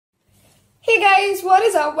Hey guys, what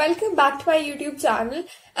is up? Welcome back to my YouTube channel,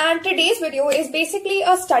 and today's video is basically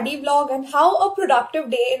a study vlog and how a productive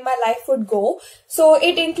day in my life would go. So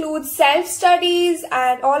it includes self-studies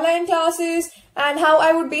and online classes and how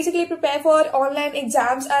I would basically prepare for online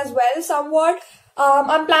exams as well somewhat.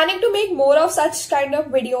 I'm planning to make more of such kind of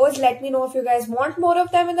videos. Let me know if you guys want more of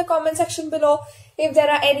them in the comment section below. If there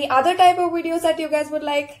are any other type of videos that you guys would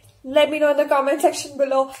like, let me know in the comment section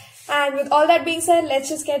below. And with all that being said, let's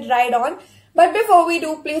just get right on. But before we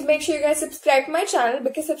do, please make sure you guys subscribe to my channel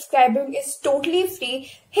because subscribing is totally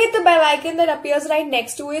free. Hit the bell icon that appears right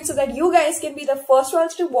next to it so that you guys can be the first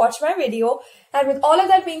ones to watch my video. And with all of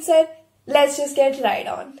that being said, let's just get right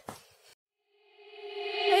on.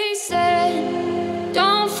 They said,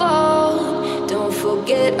 don't fall, don't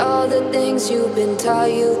forget all the things you've been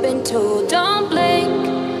taught, you've been told. Don't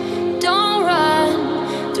blink, don't run.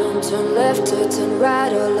 Don't turn left or turn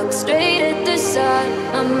right or look straight at the sun.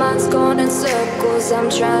 My mind's going in circles, I'm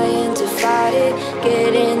trying to fight it.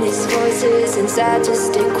 Getting these voices inside to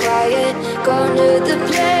stay quiet. Going to the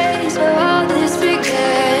place where all this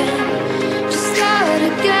began. Just start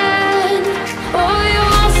again. Oh, you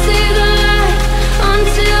won't see the light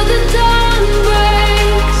until the dawn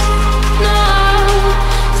breaks. No,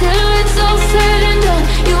 till it's all said and done,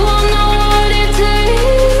 you won't know what it takes.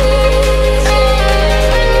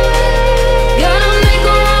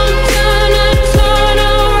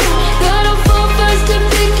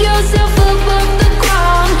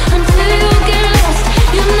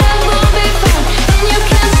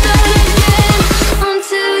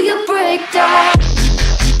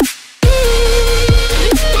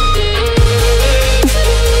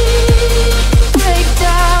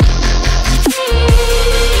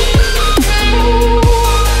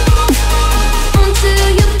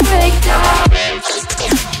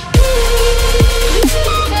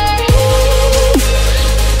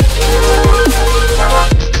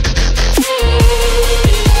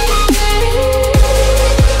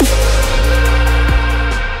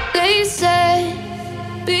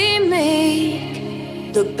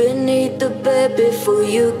 Look beneath the bed before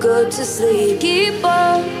you go to sleep. Keep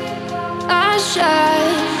on, I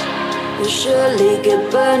shine. You'll surely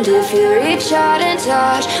get burned if you reach out and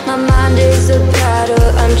touch. My mind is a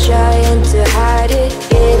battle, I'm trying to hide it.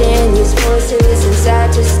 Getting these voices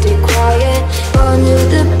inside to stay quiet. Going to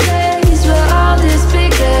the place where all this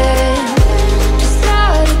began. Just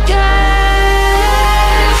start again.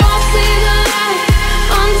 You won't see the light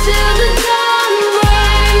until the dawn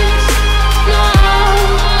breaks. No,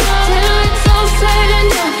 till it's all said and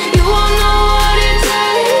done, you won't know what it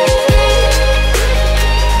takes.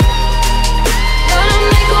 Gotta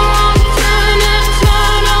make a wrong turn and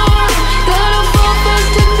turn around. Gotta fall first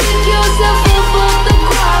to pick yourself up off the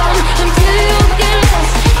ground. Until you get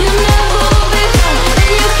lost, you'll never be done. And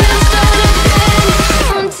you can't start again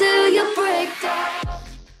until you break down.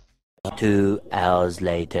 2 hours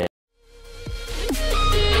later.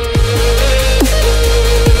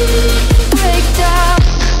 Break down.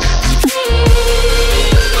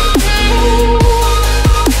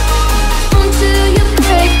 Until you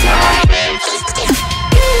break down.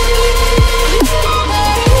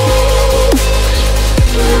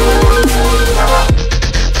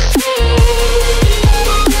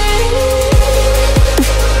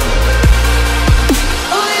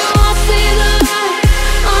 Oh, you won't see the light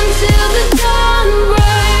until the dawn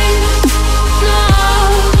breaks.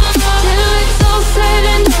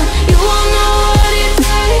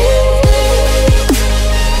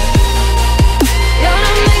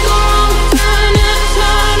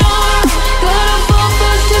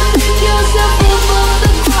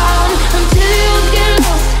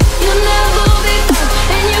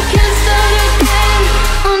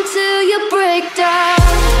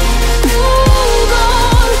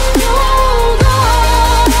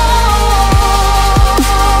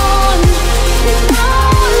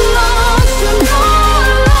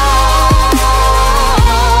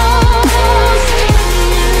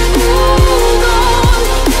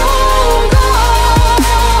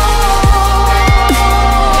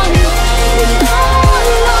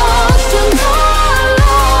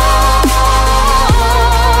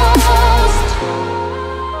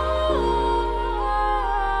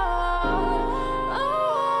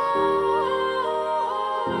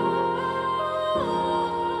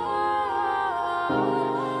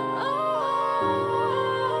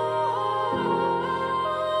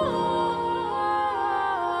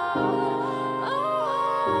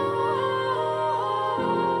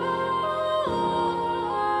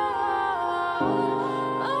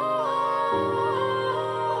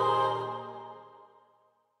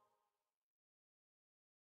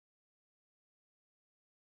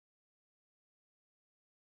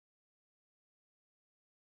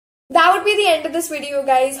 That would be the end of this video,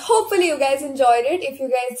 guys. Hopefully you guys enjoyed it. If you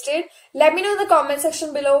guys did, let me know in the comment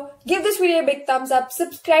section below. Give this video a big thumbs up.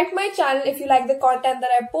 Subscribe to my channel if you like the content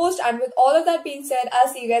that I post. And with all of that being said,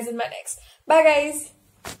 I'll see you guys in my next. Bye guys.